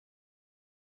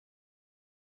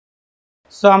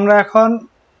So আমরা এখন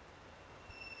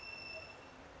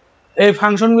এই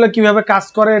ফাংশনগুলো কিভাবে কাজ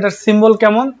করে, এটার সিম্বল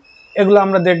কেমন, এগুলো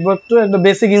আমরা দেখব। একটু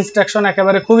বেসিক ইনস্ট্রাকশন,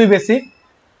 একেবারে খুবই বেসিক,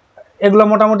 এগুলো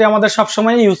মোটামুটি আমাদের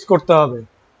সবসময় ইউজ করতে হবে।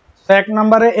 তো এক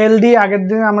নম্বরে এলডি, আগের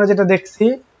দিন আমরা যেটা দেখছি,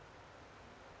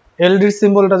 এলডির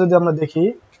সিম্বলটা যদি আমরা দেখি,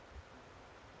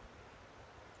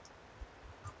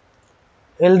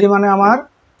 এলডি মানে আমার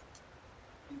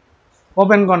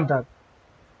ওপেন কন্ট্যাক্ট,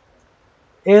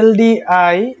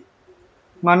 এলডিআই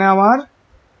মানে আমার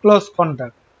ক্লোজ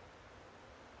কন্ট্যাক্ট।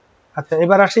 আচ্ছা,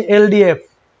 এবার আসি এলডিএফ।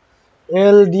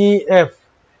 এলডিএফ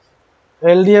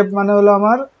এলডিএফ মানে হলো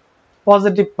আমার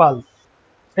পজিটিভ পালস,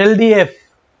 এলডিএফ।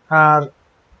 আর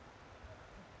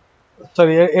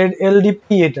সরি,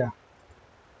 এলডিপি, এটা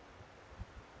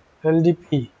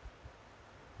এলডিপি।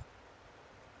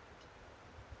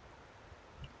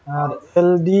 আর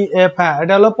এলডিএফ, হ্যাঁ,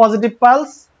 এটা হলো পজিটিভ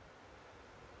পালস।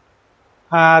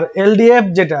 আর এলডিএফ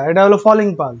যেটা, এটা হলো ফলিং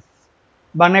পালস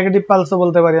বা নেগেটিভ পালসও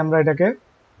বলতে পারি আমরা এটাকে।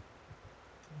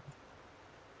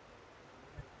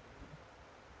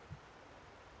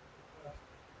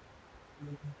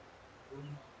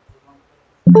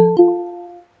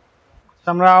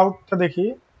 আমরা আউটটা দেখি।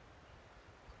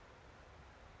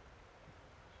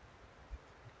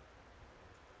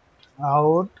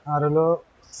 আউট আর হলো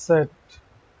সেট।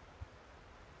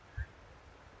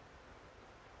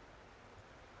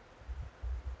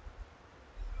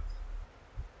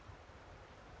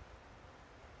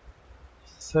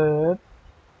 সেট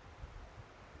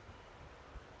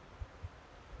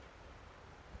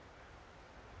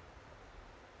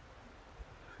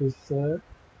reset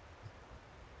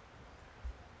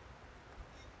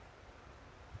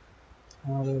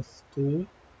rst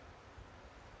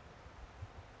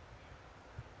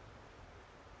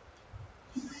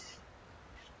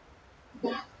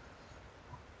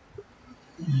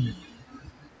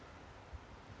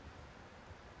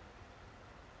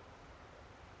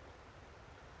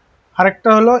আরেকটা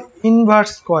হলো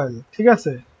ইনভার্স কয়েল, ঠিক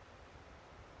আছে।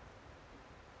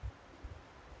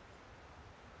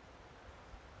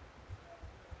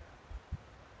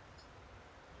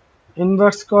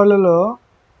 ইনভার্স কয়েল হলো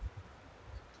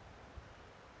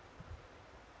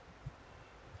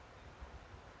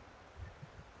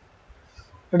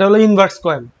এটা হলো ইনভার্স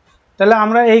কয়েল। তাহলে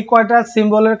আমরা এই কয়টা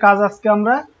সিম্বলের কাজ আজকে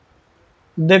আমরা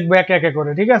দেখবো একে একে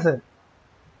করে, ঠিক আছে।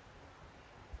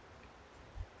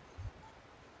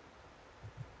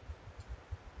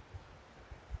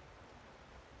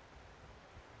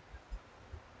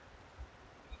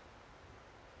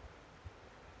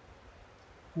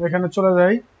 এখানে চলে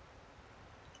যাই।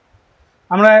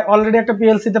 আমরা অলরেডি একটা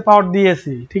পিএলসি তে পাওয়ার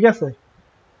দিয়েছি, ঠিক আছে।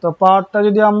 তো পাওয়ারটা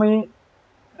যদি আমি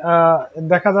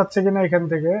দেখা যাচ্ছে কিনা, এখান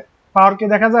থেকে পাওয়ার কি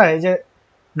দেখা যায়, যে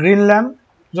গ্রিন ল্যাম্প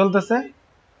জ্বলতেছে।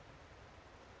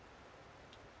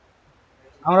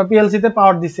 আমরা পিএলসি তে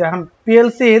পাওয়ার দিছি। এখন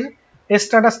পিএলসির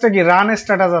স্ট্যাটাসটা কি, রান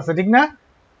স্ট্যাটাস আছে, ঠিক না।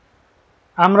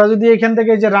 আমরা যদি এখান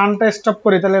থেকে যে রানটা স্টপ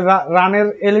করি, তাহলে রানের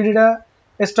এলইডিটা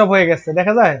স্টপ হয়ে গেছে,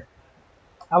 দেখা যায়।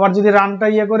 আবার যদি রানটা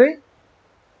ইয়ে করি,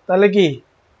 তাহলে কি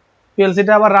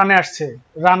পিএলসিটা আবার রানে আসছে।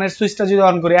 রানের সুইচটা যদি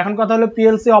অন করি, এখন কথা হলো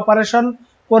পিএলসি অপারেশন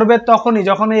করবে তখনই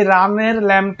যখন এই রানের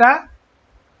ল্যাম্পটা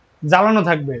জ্বালানো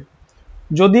থাকবে।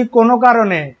 যদি কোনো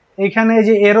কারণে এখানে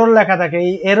যে এরর লেখা থাকে,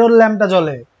 এই এরর ল্যাম্পটা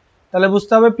জ্বলে, তাহলে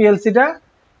বুঝতে হবে পিএলসিটা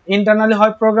ইন্টারনালি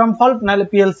হয় প্রোগ্রাম ফল্ট, নাহলে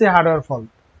PLC hardware fault.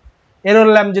 Error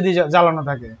lamp যদি জ্বালানো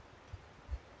থাকে।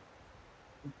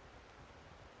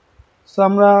 সো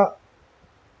আমরা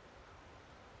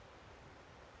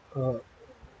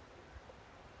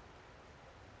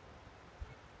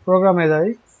প্রোগ্রামে যাই,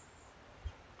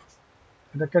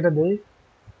 এটা কেটে দেই।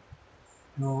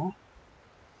 নো,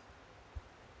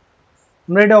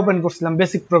 আমরা এটা ওপেন করছিলাম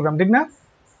বেসিক প্রোগ্রাম, ঠিক না।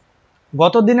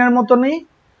 গত দিনের মতনই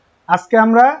আজকে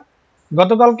আমরা,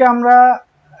 গতকালকে আমরা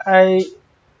এই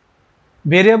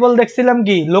ভেরিয়েবল দেখছিলাম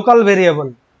কি, লোকাল ভেরিয়েবল।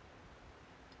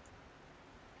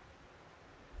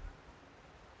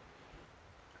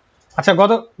 আচ্ছা,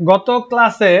 গত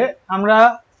ক্লাসে আমরা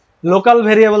লোকাল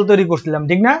ভেরিয়েবল তৈরি করছিলাম,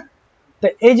 ঠিক না। তো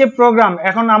এই যে প্রোগ্রাম,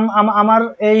 এখন আমার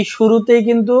এই শুরুতেই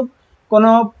কিন্তু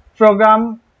কোনো প্রোগ্রাম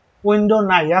উইন্ডো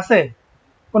নাই, আছে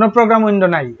কোনো প্রোগ্রাম উইন্ডো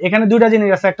নাই। এখানে দুইটা জিনিস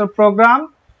আছে, একটা প্রোগ্রাম,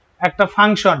 একটা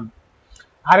ফাংশন।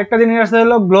 আরেকটা জিনিস আছে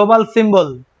হলো গ্লোবাল সিম্বল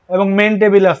এবং মেইন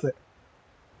টেবিল আছে।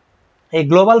 এই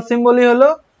গ্লোবাল সিম্বলই হলো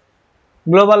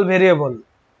গ্লোবাল ভেরিয়েবল।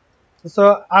 সো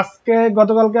আজকে,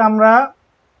 গতকালকে আমরা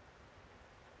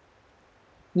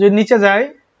যে নিচে যাই,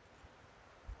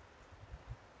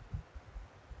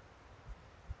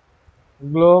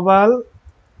 গ্লোবাল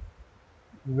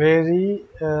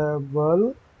ভেরিয়েবল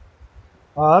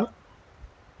আর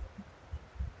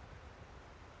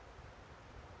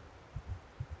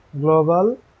গ্লোবাল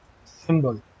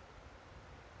সিম্বল।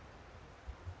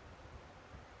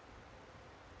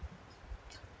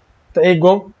 তো এই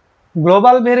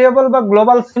গ্লোবাল ভেরিয়েবল বা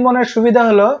গ্লোবাল সিম্বলের সুবিধা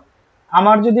হলো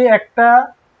আমার যদি একটা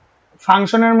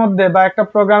ফাংশনের মধ্যে বা একটা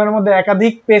প্রোগ্রামের মধ্যে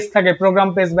একাধিক পেজ থাকে, প্রোগ্রাম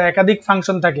পেজ বা একাধিক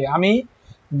ফাংশন থাকে, আমি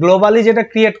গ্লোবালি যেটা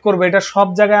ক্রিয়েট করব এটা সব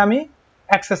জায়গায় আমি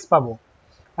অ্যাক্সেস পাবো।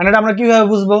 আর এটা আমরা কিভাবে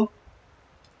বুঝবো?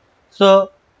 সো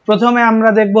প্রথমে আমরা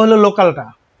দেখবো হলো লোকালটা।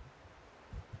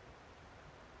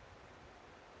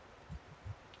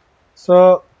 So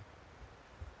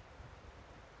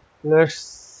let's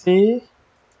see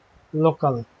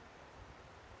local.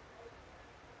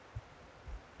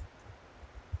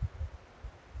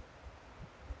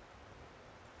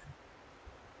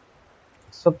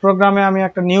 So প্রোগ্রামে আমি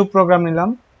একটা নিউ প্রোগ্রাম নিলাম,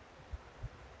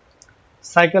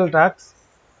 সাইকেল টাস্ক।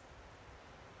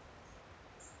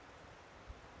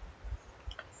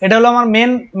 এটা হলো আমার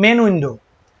মেন উইন্ডো।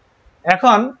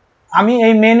 এখন আমি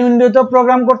এই মেন উইন্ডোতেও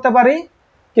প্রোগ্রাম করতে পারি,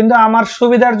 কিন্তু আমার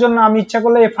সুবিধার জন্য আমি ইচ্ছা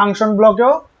করলে এই ফাংশন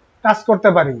ব্লকেও কাজ করতে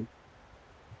পারি।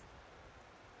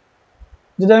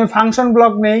 যদি আমি ফাংশন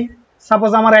ব্লক নেই,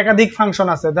 সাপোজ আমার একাধিক ফাংশন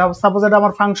আছে, সাপোজ এটা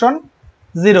আমার ফাংশন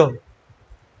 0।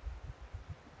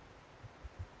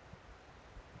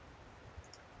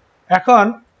 এখন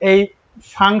এই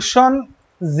ফাংশন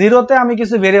 0তে আমি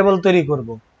কিছু ভেরিয়েবল তৈরি করব।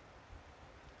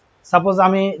 সাপোজ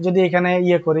আমি যদি এখানে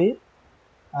ইয়ে করি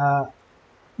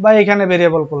বা এখানে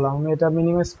ভেরিয়েবল করলাম, আমি এটা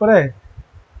মিনিমাইজ করে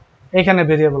এখানে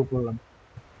ভেরিয়েবল করলাম,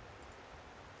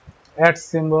 add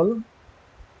symbol,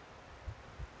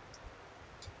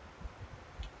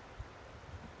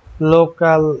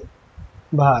 local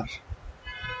var,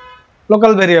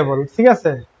 local variable. ঠিক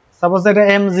আছে, সাপোজ এটা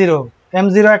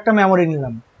m0 একটা মেমোরি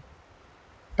নিলাম,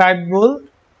 টাইপ বুল,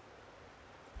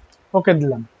 ওকে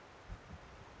দিলাম।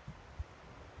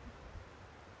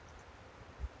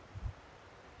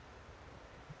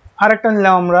 আরেকটা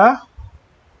নিলাম আমরা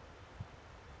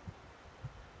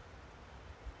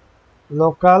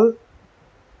লোকাল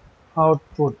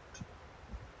আউটপুট,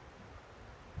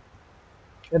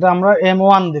 এটা আমরা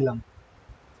m1 দিলাম,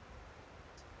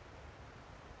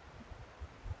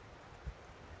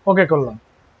 ওকে করলাম।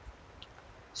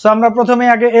 সো আমরা প্রথমে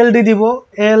আগে এলডি দিব,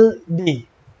 এলডি,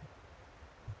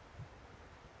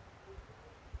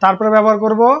 তারপরে ব্যবহার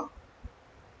করব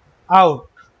আউট।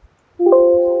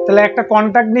 তাহলে একটা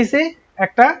কন্টাক্ট নিছি,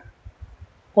 একটা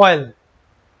কয়েল।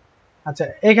 আচ্ছা,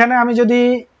 এখানে আমি যদি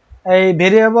এই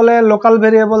ভেরিয়েবলে লোকাল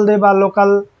ভেরিয়েবল দিই বা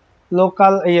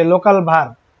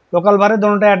লোকাল ভারে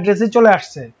দুটোটা অ্যাড্রেসই চলে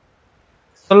আসছে।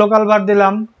 তো লোকাল ভার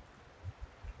দিলাম,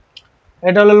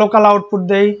 এটা হলো লোকাল আউটপুট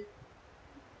দেই,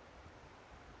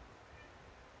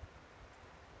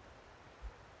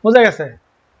 বুঝা গেছে?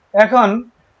 এখন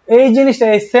এই জিনিসটা,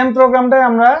 এই সেম প্রোগ্রামটাই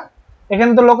আমরা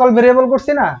এখানে তো লোকাল ভেরিয়েবল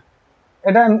করছি না,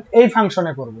 এটা এই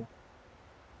ফাংশনে করব,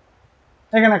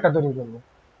 এখানে একটা তৈরি করব।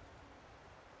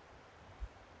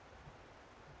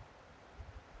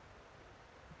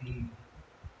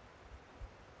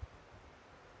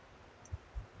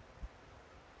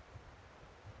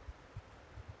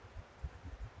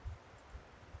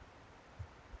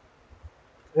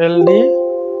 এলডি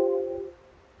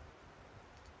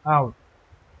আউট,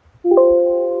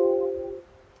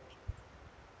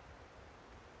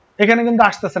 এখানে কিন্তু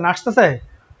আসতেছে না, আসতেছে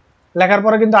লেখার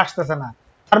পরে কিন্তু আসতেছে না।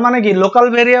 তার মানে কি, লোকাল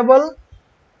ভেরিয়েবল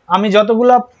আমি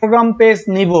যতগুলা প্রোগ্রাম পেজ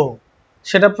নিব,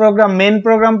 সেটা মেইন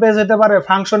প্রোগ্রাম পেজ হতে পারে,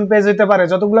 ফাংশন পেজ হতে পারে,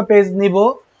 যতগুলো পেজ নিব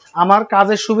আমার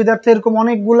কাজের সুবিধার্থে এরকম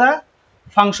অনেকগুলা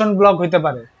ফাংশন ব্লক হইতে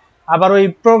পারে, আবার ওই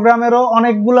প্রোগ্রামেরও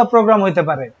অনেকগুলা প্রোগ্রাম হইতে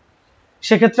পারে।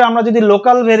 সেক্ষেত্রে আমরা যদি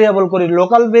লোকাল ভেরিয়েবল করি,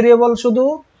 লোকাল ভেরিয়েবল শুধু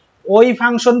ওই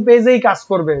ফাংশন পেজেই কাজ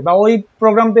করবে বা ওই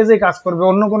প্রোগ্রাম পেজেই কাজ করবে,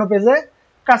 অন্য কোনো পেজে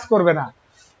কাজ করবে না।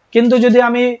 কিন্তু যদি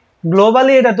আমি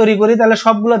গ্লোবালি এটা তৈরি করি তাহলে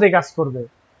সবগুলোতে কাজ করবে।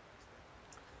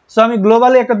 সো আমি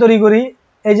গ্লোবালি একটা তৈরি করি,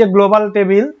 এই যে গ্লোবাল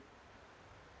টেবিল,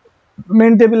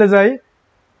 মেইন টেবিলে যাই,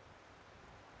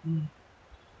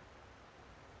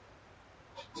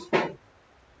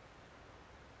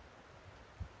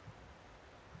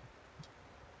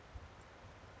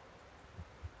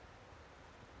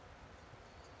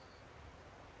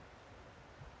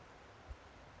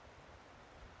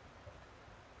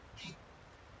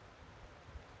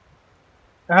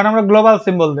 এখন আমরা গ্লোবাল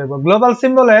সিম্বল দেব। গ্লোবাল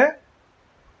সিম্বলে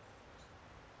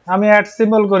আমি অ্যাড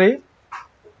সিম্বল করি,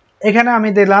 এখানে আমি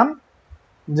দিলাম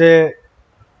যে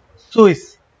সুইচ,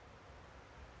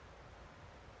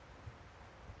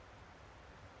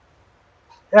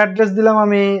 অ্যাড্রেস দিলাম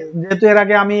আমি, যেহেতু এর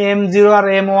আগে আমি m0 আর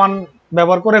m1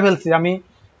 ব্যবহার করে ফেলছি, আমি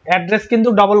অ্যাড্রেস কিন্তু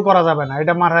ডবল করা যাবে না,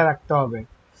 এটা মাথায় রাখতে হবে।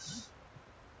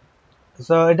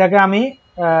 সো এটাকে আমি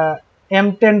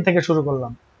m10 থেকে শুরু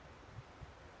করলাম।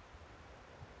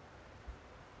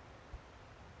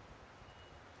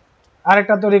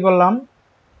 আরেকটা তৈরি করলাম,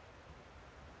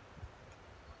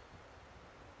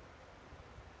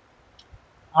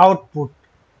 আউটপুট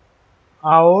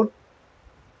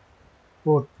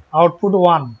আউটপুট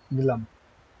 1 দিলাম।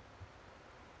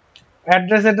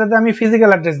 অ্যাড্রেস এটাতে আমি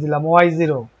ফিজিক্যাল অ্যাড্রেস দিলাম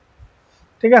y0,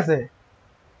 ঠিক আছে।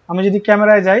 আমি যদি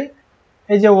ক্যামেরায় যাই,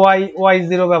 এই যে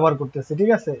y0 ব্যবহার করতেছি, ঠিক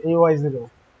আছে, এই y0।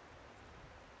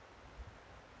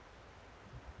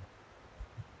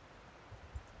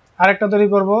 আরেকটা তৈরি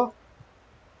করব,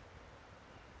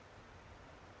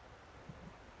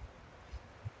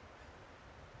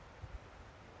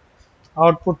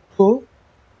 আউটপুট 2,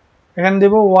 এখানে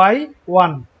দেব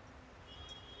y1।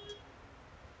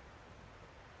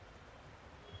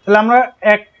 তাহলে আমরা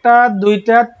একটা,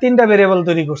 দুইটা, তিনটা ভেরিয়েবল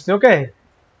তৈরি করছি। ওকে,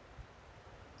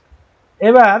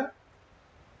 এবার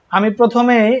আমি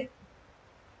প্রথমেই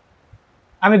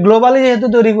আমি গ্লোবালি যেহেতু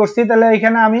তৈরি করছি, তাহলে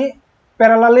এখানে আমি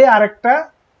প্যারালালি আরেকটা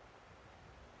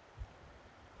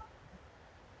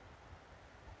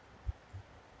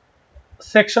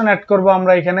সেকশন অ্যাড করব।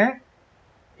 আমরা এখানে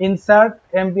ইনসার্ট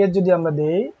এমপিএস যদি আমরা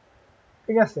দেই,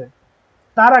 ঠিক আছে,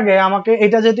 তার আগে আমাকে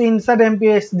এটা যেহেতু ইনসার্ট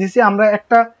এমপিএস দিছি, আমরা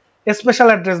একটা স্পেশাল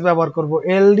অ্যাড্রেস ব্যবহার করব,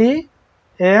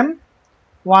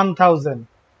 LDM1000,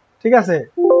 ঠিক আছে।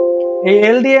 এই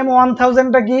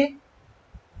LDM1000টা কি?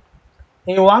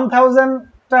 এই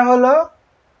 1000টা হলো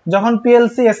যখন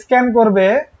পিএলসি স্ক্যান করবে,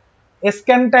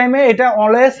 স্ক্যান টাইমে এটা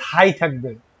অলওয়েজ হাই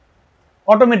থাকবে,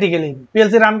 অটোমেটিক্যালি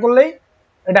পিএলসি রান করলেই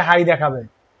এটা হাই দেখাবে।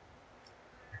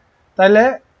 তাহলে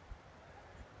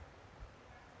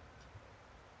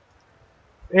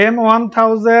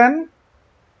M1000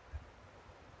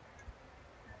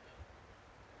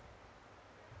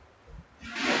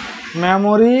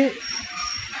 memory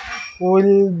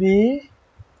will be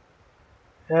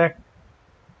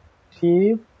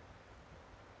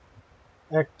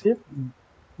active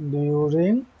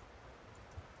during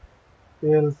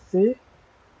PLC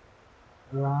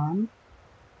run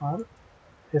or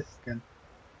scan।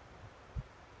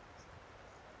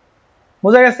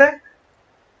 বোঝা গেছে?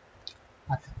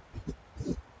 আচ্ছা,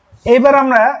 এইবার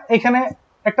আমরা এখানে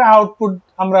একটা আউটপুট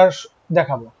আমরা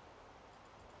দেখাবো।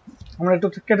 আমরা একটু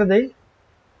কেটে দেই,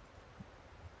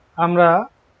 আমরা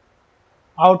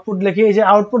আউটপুট লিখি। এই যে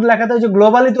আউটপুট লেখাতে যে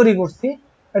গ্লোবালি তৈরি করছি,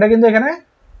 এটা কিন্তু এখানে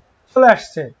চলে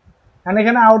আসছে।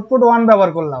 এখানে আউটপুট 1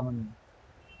 ব্যবহার করলাম আমি।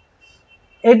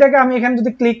 এটাকে আমি এখানে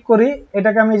যদি ক্লিক করি,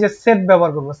 এটাকে আমি যে সেট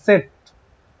ব্যবহার করব, সেট,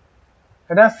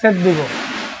 এটা সেট দিব।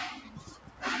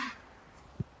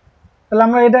 তাহলে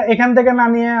আমরা এটা এখান থেকে না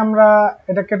নিয়ে আমরা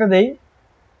এটা কেটে দেই,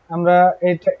 আমরা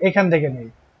এটা এখান থেকে নেই।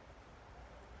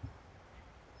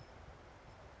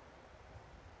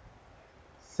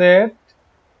 সেট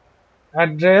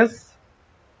অ্যাড্রেস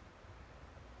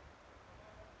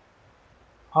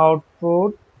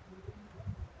আউটপুট,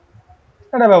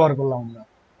 এটা ব্যবহার করলাম আমরা।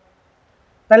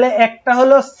 তাহলে একটা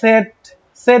হলো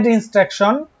সেট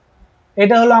ইনস্ট্রাকশন,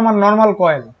 এটা হলো আমার নরমাল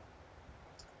কয়েল,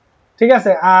 ঠিক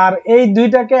আছে। আর এই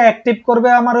দুইটাকে অ্যাক্টিভ করবে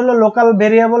আমার হলো লোকাল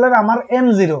ভেরিয়েবলের আমার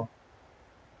M0।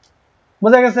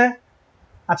 বোঝা গেছে?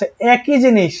 আচ্ছা, একই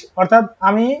জিনিস, অর্থাৎ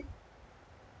আমি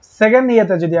সেকেন্ড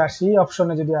ইয়েতে যদি আসি,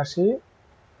 অপশনে যদি আসি,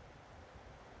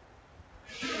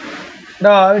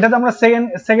 এটা তো আমরা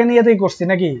সেকেন্ড ইয়েতেই করছি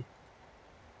নাকি?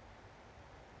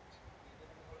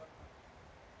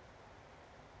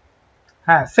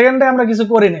 হ্যাঁ, সেকেন্ডে আমরা কিছু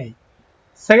করি নাই।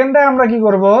 সেকেন্ডে আমরা কি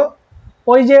করব,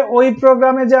 ওই যে ওই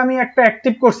প্রোগ্রামে যে আমি একটা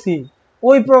অ্যাক্টিভ করছি,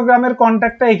 ওই প্রোগ্রামের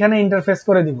কন্ট্যাক্টটা এখানে ইন্টারফেস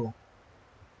করে দিব।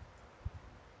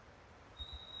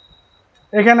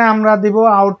 এখানে আমরা দিব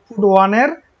আউটপুট 1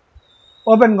 এর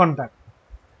ওপেন কন্ট্যাক্ট।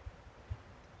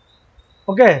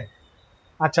 ওকে,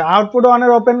 আচ্ছা, আউটপুট 1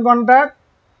 এর ওপেন কন্ট্যাক্ট,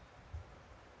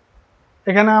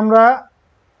 এখানে আমরা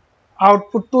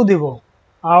আউটপুট 2 দিব,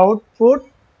 আউটপুট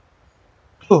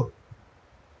 2।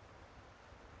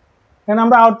 এখানে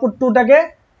আমরা আউটপুট 2টাকে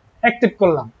অ্যাক্টিভ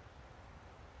করলাম।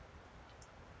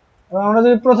 এবং আমরা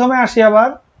যদি প্রথমে আসি, আবার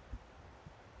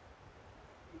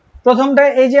প্রথমটা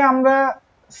এই যে আমরা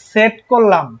সেট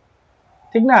করলাম,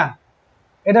 ঠিক না,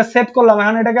 এটা সেট করলাম।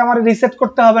 এখন এটাকে আমার রিসেট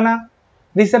করতে হবে না,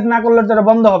 রিসেট না করলে তো এটা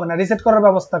বন্ধ হবে না, রিসেট করার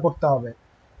ব্যবস্থা করতে হবে।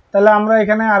 তাহলে আমরা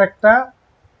এখানে আরেকটা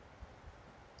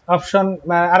অপশন,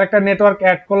 আরেকটা নেটওয়ার্ক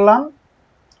অ্যাড করলাম,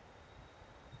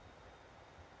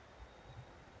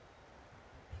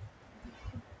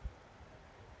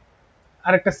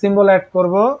 আরেকটা সিম্বল অ্যাড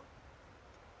করব,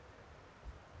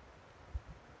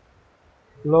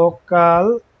 লোকাল,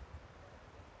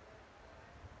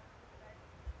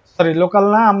 সরি লোকাল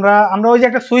না, আমরা ওই যে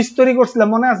একটা সুইচ তৈরি করছিলাম,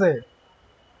 মনে আছে?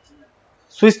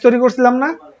 সুইচ তৈরি করছিলাম না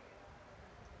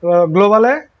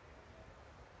গ্লোবালে?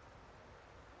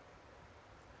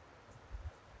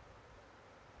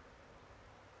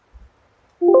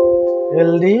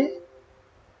 এলডি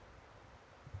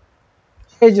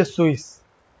এই যে সুইচ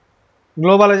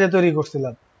গ্লোবালে যে তৈরি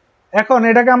করছিলাম, এখন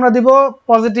এটাকে আমরা দিব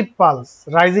পজিটিভ পালস,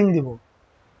 রাইজিং দিব।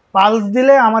 পালস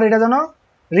দিলে আমার এটা যেন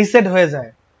রিসেট হয়ে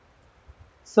যায়।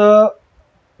 সো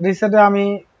রিসেটে আমি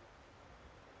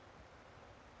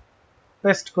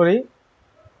পেস্ট করি,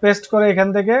 পেস্ট করে এখান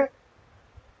থেকে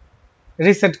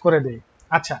রিসেট করে দেই।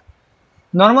 আচ্ছা,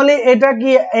 নরমালি এটা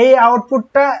কি এই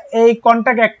আউটপুটটা এই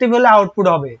কন্টাক্ট অ্যাক্টিভ হলে আউটপুট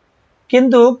হবে,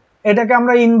 কিন্তু এটাকে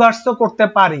আমরা ইনভার্সও করতে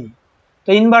পারি। তো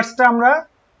ইনভার্সটা আমরা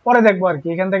পরে দেখবো আর কি,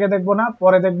 এখান থেকে দেখবো না,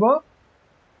 পরে দেখবো।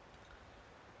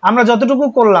 আমরা যতটুকু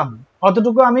করলাম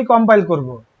অতটুকু আমি কম্পাইল করব।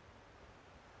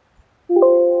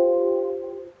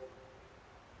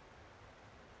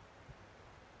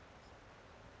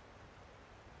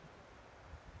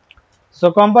 সো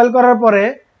কম্পাইল করার পরে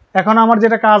এখন আমার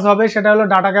যেটা কাজ হবে সেটা হলো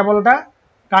ডাটা কেবলটা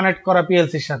কানেক্ট করা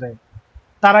পিএলসির সাথে।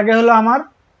 তার আগে হলো আমার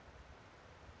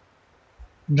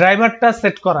ড্রাইভারটা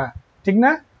সেট করা, ঠিক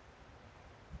না?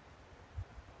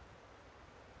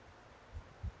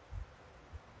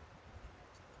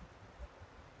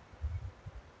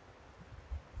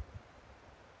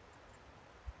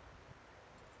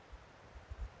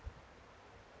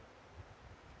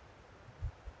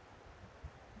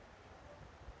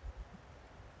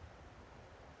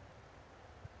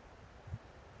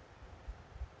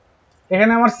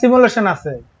 এখানে আমার সিমুলেশন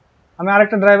আছে, আমি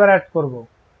আরেকটা ড্রাইভার অ্যাড করব।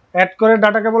 অ্যাড করে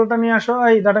ডাটা কেবলটা নিয়ে আসো,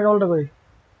 এই ডাটা কেবলটা কই,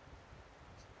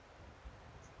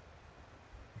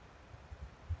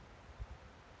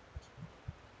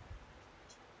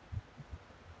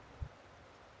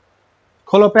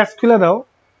 খোলো, প্যাচ খুলে দাও।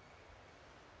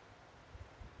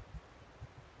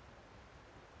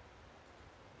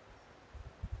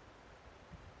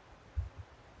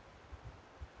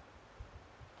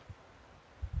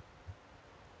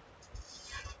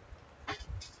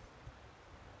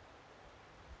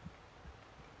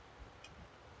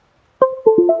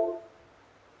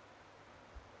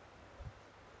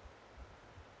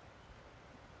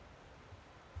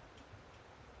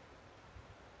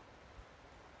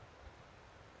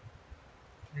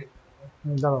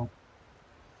 দাঁড়াও,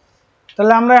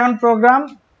 তাহলে আমরা এখন প্রোগ্রাম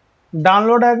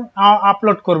ডাউনলোড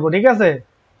আপলোড করব, ঠিক আছে?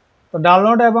 তো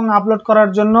ডাউনলোড এবং আপলোড করার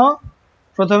জন্য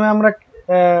প্রথমে আমরা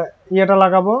ইয়েটা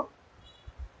লাগাবো,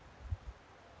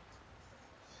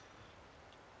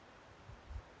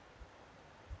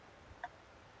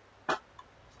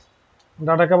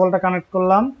 ডাটা কেবলটা কানেক্ট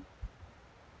করলাম।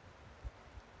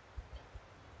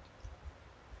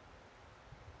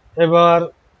 এবার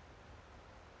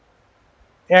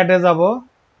অ্যাডে যাব,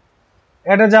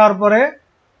 অ্যাডে যাওয়ার পরে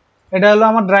এটা হলো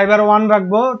আমার ড্রাইভার 1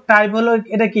 রাখবো। টাইপ হলো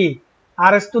এটা কি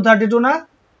RS232 না?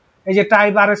 এই যে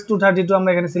টাইপ RS232 আমরা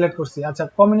এখানে সিলেক্ট করছি। আচ্ছা,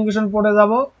 কমিউনিকেশন পোর্টে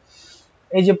যাব,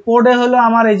 এই যে পোর্টে হলো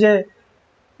আমার এই যে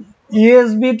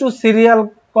USB two serial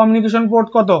communication port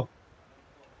কত,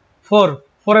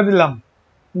 4 এ দিলাম,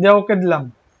 দিয়ে ওকে দিলাম।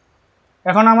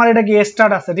 এখন আমার এটা কি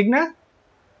স্টার্ট আছে, ঠিক না?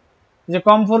 যে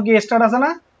COM4 কি স্টার্ট আছে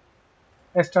না?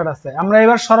 স্টার্ট আছে। আমরা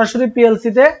এবার সরাসরি PLC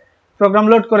তে প্রোগ্রাম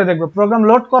লোড করে দেখব। প্রোগ্রাম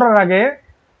লোড করার আগে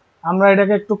আমরা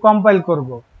এটাকে একটু কম্পাইল করব।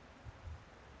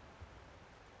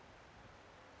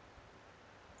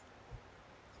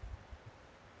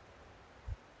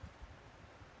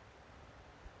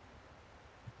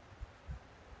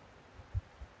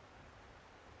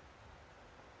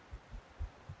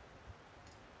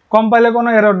 কম্পাইলে কোনো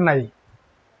এরর নাই,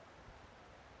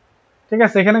 ঠিক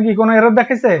আছে? এখানে কি কোনো এরর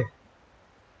দেখাইছে?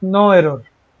 No error.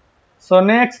 সো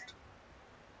নেক্সট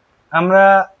আমরা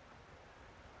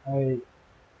এই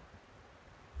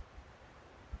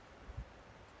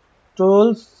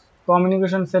টুলস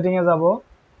কমিউনিকেশন সেটিং এ যাব।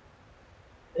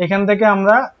 এখান থেকে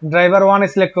আমরা ড্রাইভার 1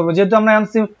 সিলেক্ট করব, যেহেতু আমরা এখন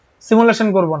সিমুলেশন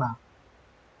করব না।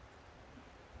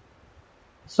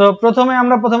 সো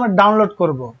প্রথমে ডাউনলোড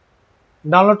করব।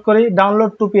 ডাউনলোড করি,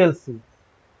 ডাউনলোড টু পিএলসি।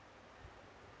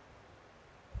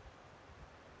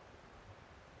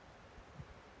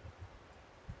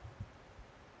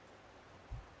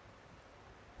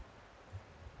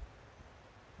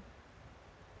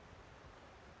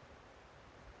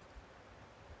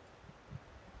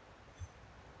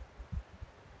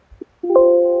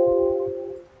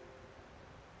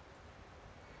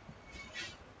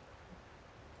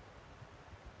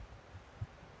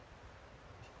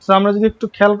 সো আমরা যদি একটু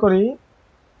খেয়াল করি,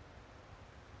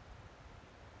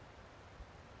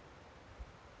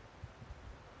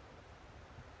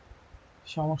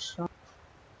 সমস্যা,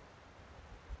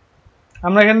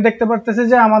 আমরা এখানে দেখতে পারতেছি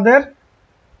যে আমাদের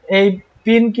এই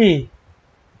পিন কি,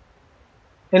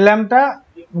 এই ল্যাম্পটা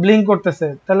ব্লিঙ্ক করতেছে।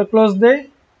 তাহলে ক্লোজ দেই।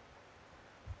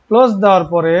 ক্লোজ দেওয়ার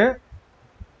পরে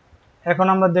এখন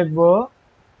আমরা দেখব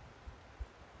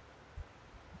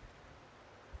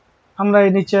আমরা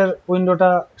এই নিচের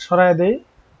উইন্ডোটা সরায় দেই,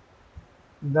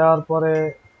 দেওয়ার পরে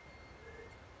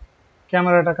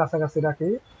ক্যামেরাটা কাছাকাছি রাখি।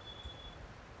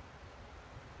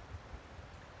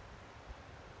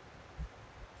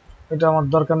 এটা আমার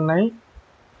দরকার নাই,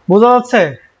 বোঝা যাচ্ছে?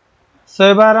 সো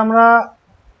এবার আমরা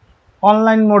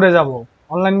অনলাইন মোডে যাব।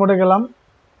 অনলাইন মোডে গেলাম,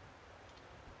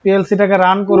 পিএলসিটাকে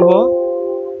রান করব।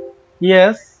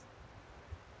 ইয়েস।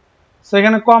 সো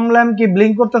এখানে কম ল্যাম্প কি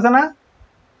ব্লিঙ্ক করতেছে না?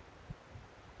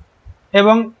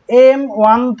 এবং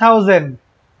M1000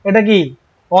 এটা কি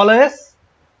অলওয়েজ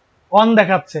অন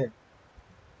দেখাচ্ছে।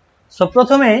 সো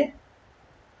প্রথমে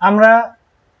আমরা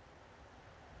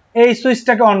এই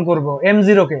সুইচটাকে অন করব,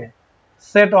 M0 কে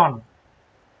সেট অন।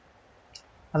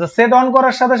 আচ্ছা, সেট অন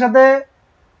করার সাথে সাথে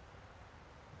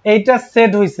এইটা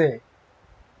সেট হইছে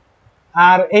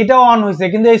আর এইটাও অন হইছে,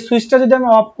 কিন্তু এই সুইচটা যদি আমি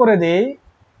অফ করে দেই,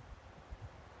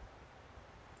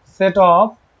 সেট অফ,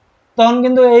 তখন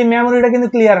কিন্তু এই মেমোরিটা কিন্তু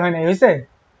ক্লিয়ার হয় নাই, হইছে?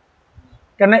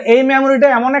 কারণ এই মেমোরিটা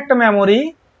এমন একটা মেমোরি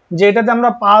যেটাতে আমরা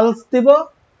পালস দিব,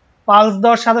 পালস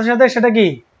দেওয়ার সাথে সাথে সেটা কি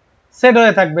সেট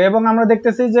হয়ে থাকবে, এবং আমরা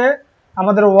দেখতেছি যে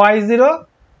আমাদের Y0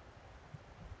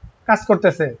 কাজ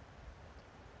করতেছে,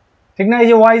 ঠিক না? এই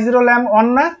যে Y0 ল্যাম্প অন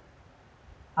না?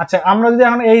 আচ্ছা, আমরা যদি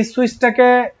এখন এই সুইচটাকে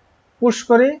পুশ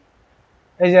করি,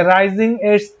 এই যে রাইজিং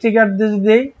এজ ট্রিগার দিয়ে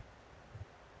দেই,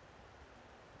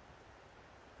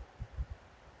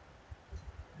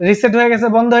 রিসেট হয়ে গেছে,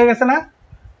 বন্ধ হয়ে গেছে না?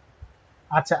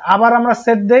 আচ্ছা, আবার আমরা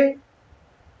সেট দেই,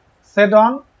 সেট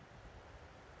অন,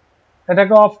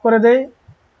 এটাকে অফ করে দেই।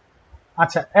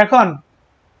 আচ্ছা, এখন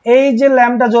এই যে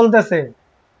ল্যাম্পটা জ্বলতেছে,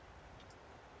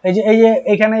 এই যে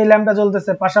এখানে এই ল্যাম্পটা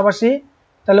জ্বলতেছে পাশাপাশি,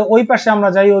 তাহলে ওই পাশে আমরা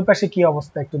যাই, ওই পাশে কি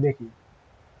অবস্থা একটু দেখি।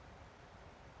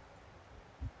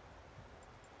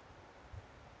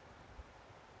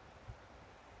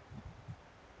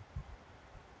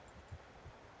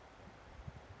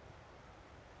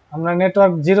 আমরা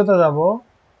নেটওয়ার্ক 0-তে যাব,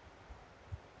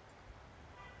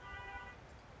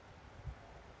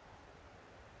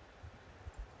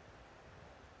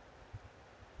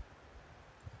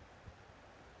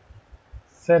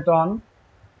 সেট অন,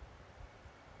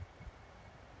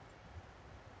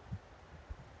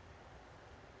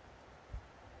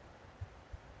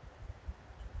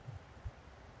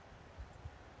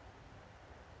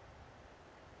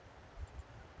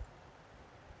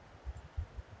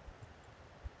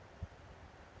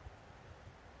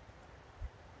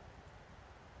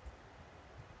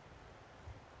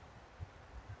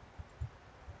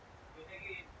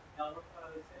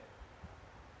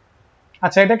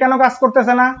 আচ্ছা, এটা কেন কাজ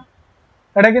করতেছে না?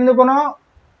 এটা কিন্তু কোনো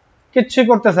কিচ্ছুই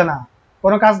করতেছে না,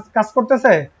 কোনো কাজ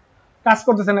করতেছে? কাজ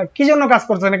করতেছে না। কি জন্য কাজ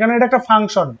করতেছে না? কারণ এটা একটা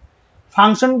ফাংশন,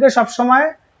 ফাংশনকে সবসময়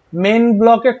মেইন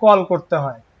ব্লকে কল করতে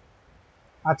হয়।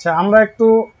 আচ্ছা, আমরা একটু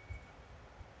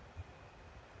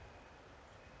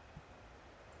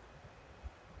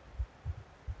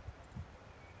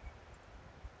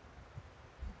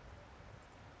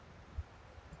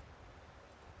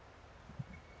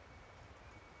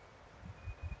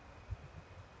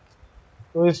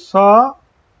we saw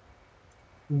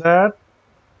that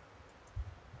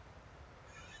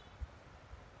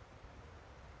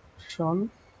function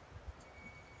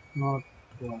not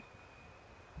work.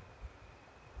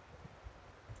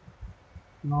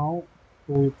 Now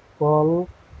we call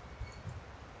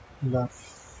the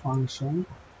function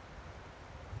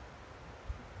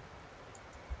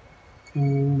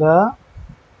in the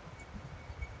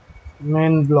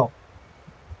main block,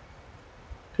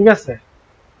 ঠিক আছে?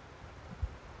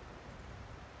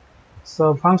 সো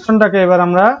ফাংশনটাকে এবার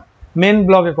আমরা মেইন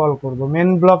ব্লকে কল করব। মেইন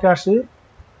ব্লকে আসি,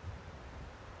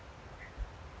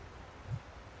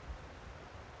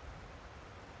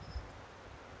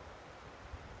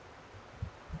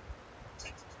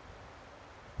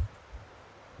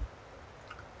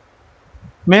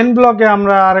 মেইন ব্লকে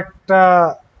আমরা আরেকটা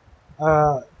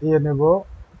ইয়ে নেব,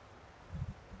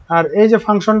 আর এই যে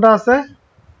ফাংশনটা আছে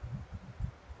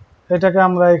এটাকে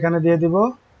আমরা এখানে দিয়ে দিব,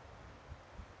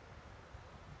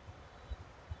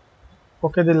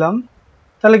 ওকে দিলাম।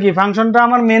 তাহলে কি ফাংশনটা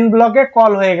আমার মেইন ব্লকে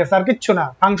কল হয়ে গেছে, আর কিচ্ছু না।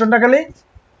 ফাংশনটা খালি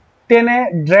টেনে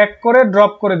ড্র্যাগ করে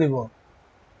ড্রপ করে দিব।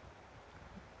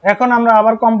 এখন আমরা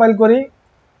আবার কম্পাইল করি,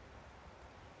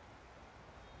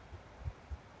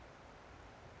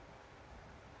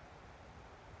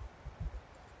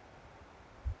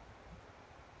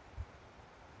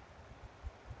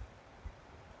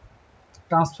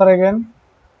 transfer again,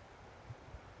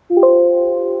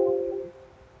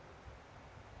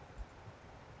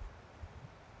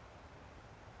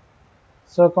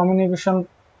 so communication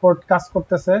port কাজ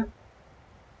করতেছে,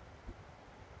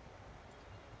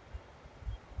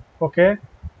 ওকে,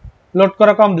 লোড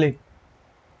করা কমপ্লিট।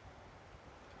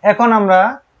 এখন আমরা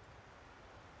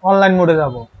অনলাইন মোডে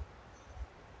যাব।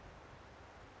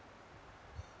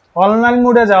 অনলাইন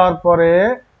মোডে যাওয়ার পরে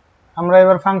আমরা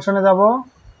এবার ফাংশনে যাব।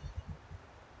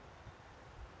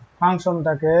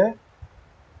 ফাংশনটাকে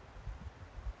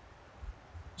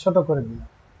ছোট করে দিলাম,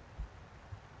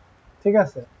 ঠিক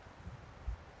আছে।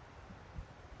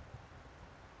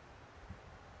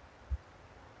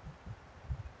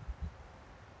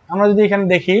 আমরা যদি এখানে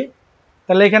দেখি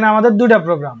তাহলে এখানে আমাদের দুইটা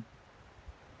প্রোগ্রাম,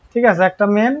 ঠিক আছে, একটা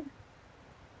মেন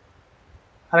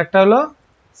আর একটা হলো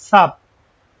সাব।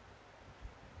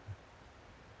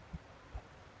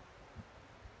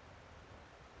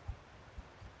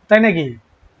 তাই নাকি?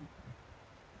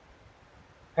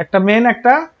 একটা মেন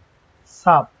একটা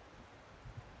সাব।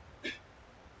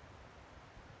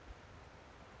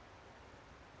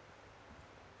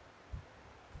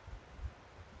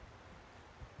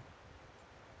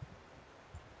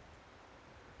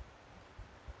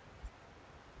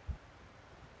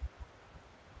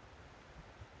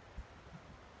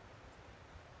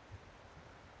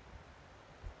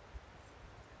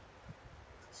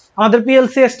 আমাদের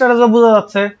পিএলসি স্ট্যাটাসও বোঝা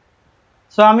যাচ্ছে।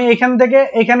 সো আমি এখান থেকে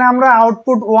এখানে আমরা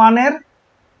আউটপুট 1 এর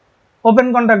ওপেন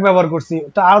কন্ট্যাক্ট ব্যবহার করছি।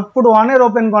 তো আউটপুট 1 এর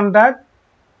ওপেন কন্ট্যাক্ট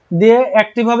দিয়ে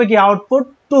অ্যাক্টিভ হবে কি আউটপুট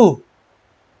 2।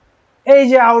 এই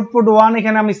যে আউটপুট 1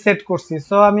 এখানে আমি সেট করছি।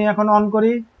 সো আমি এখন অন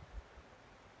করি,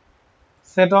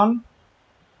 সেট অন।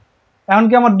 এখন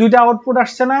কি আমার দুইটা আউটপুট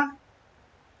আসছে না?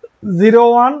 0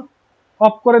 1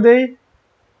 অফ করে দেই।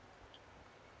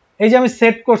 এই যে আমি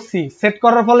সেট করছি, সেট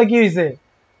করার ফলে কি হয়েছে?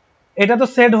 এটা তো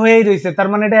সেট হয়েই রয়েছে, তার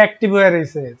মানে এটা অ্যাক্টিভ হয়ে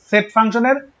রয়েছে। সেট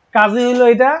ফাংশনের কাজই হলো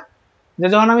এটা যে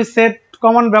যখন আমি সেট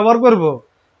কমান্ড ব্যবহার করব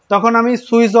তখন আমি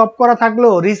সুইচ অফ করা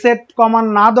থাকলেও রিসেট কমান্ড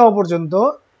না দেওয়া পর্যন্ত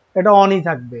এটা অনই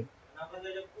থাকবে।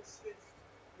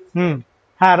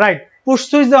 হ্যাঁ রাইট, পুশ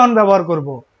সুইচ যখন ব্যবহার করব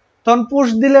তখন পুশ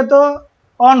দিলে তো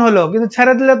অন হলো, কিন্তু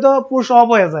ছেড়ে দিলে তো পুশ অফ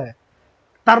হয়ে যায়।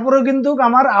 তারপরেও কিন্তু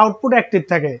আমার আউটপুট অ্যাক্টিভ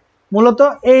থাকে। মূলত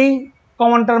এই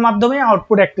কমান্ডটার মাধ্যমে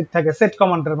আউটপুট অ্যাক্টিভ থাকে, সেট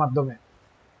কমান্ডের মাধ্যমে।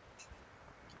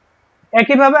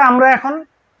 একইভাবে আমরা এখন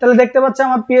তাহলে দেখতে পাচ্ছি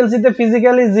আমার পিএলসি তে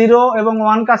ফিজিক্যালি 0 এবং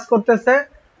 1 কাজ করতেছে,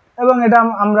 এবং এটা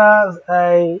আমরা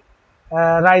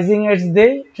রাইজিং এজ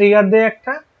দেই, ট্রিগার দেই,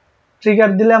 একটা ট্রিগার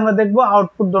দিলে আমরা দেখব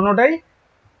আউটপুট দোনোটাই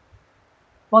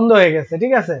বন্ধ হয়ে গেছে,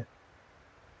 ঠিক আছে।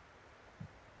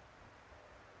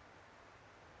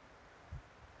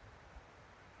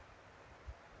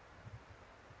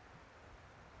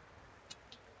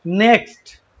 নেক্সট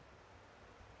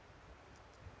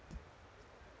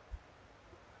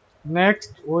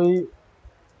we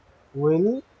will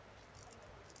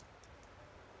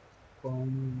from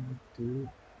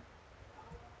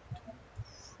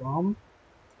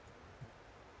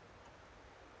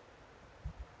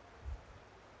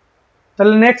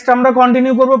তাহলে নেক্সট আমরা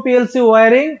কন্টিনিউ করব পিএলসি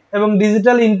ওয়্যারিং এবং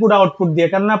ডিজিটাল ইনপুট আউটপুট দিয়ে,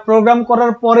 কারণ প্রোগ্রাম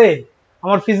করার পরে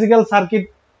আমার ফিজিক্যাল সার্কিট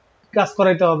কাজ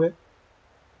করাইতে হবে।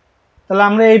 তাহলে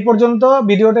আমরা এই পর্যন্ত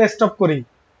ভিডিওটা স্টপ করি।